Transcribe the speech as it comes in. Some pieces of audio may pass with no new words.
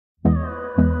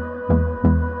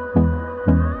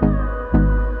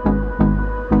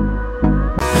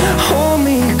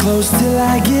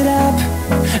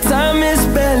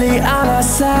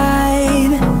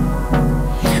side.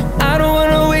 I don't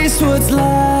wanna waste what's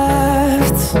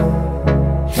left.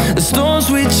 The storms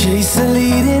we chase are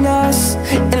leading us,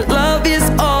 and love is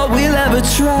all we'll ever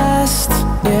trust.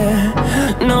 Yeah,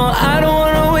 no, I don't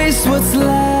wanna waste what's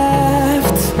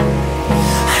left.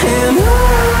 And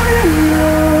on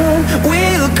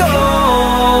we'll go,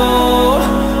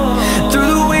 through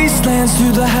the wastelands,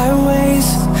 through the highways,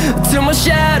 till my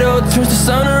shadow turns to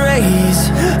sun rays.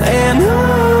 And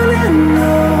on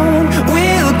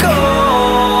we'll go,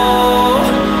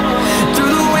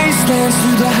 through the wastelands,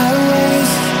 through the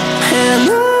highways, and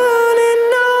on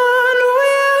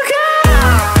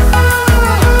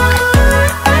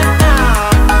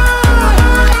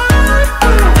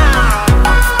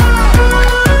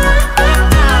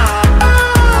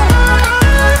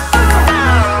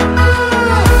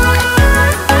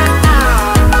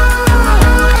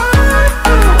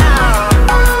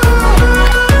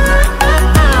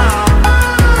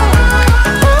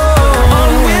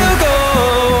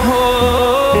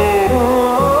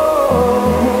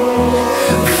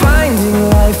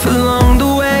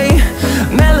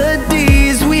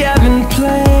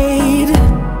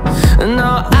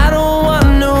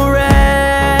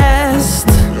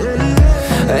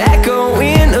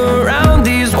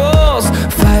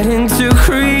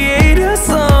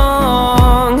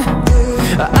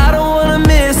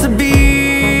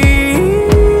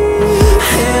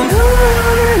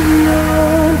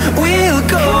we'll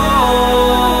go.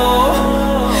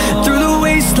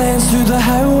 Through the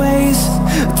highways,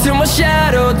 till my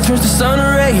shadow turns to sun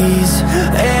rays.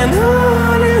 And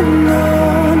on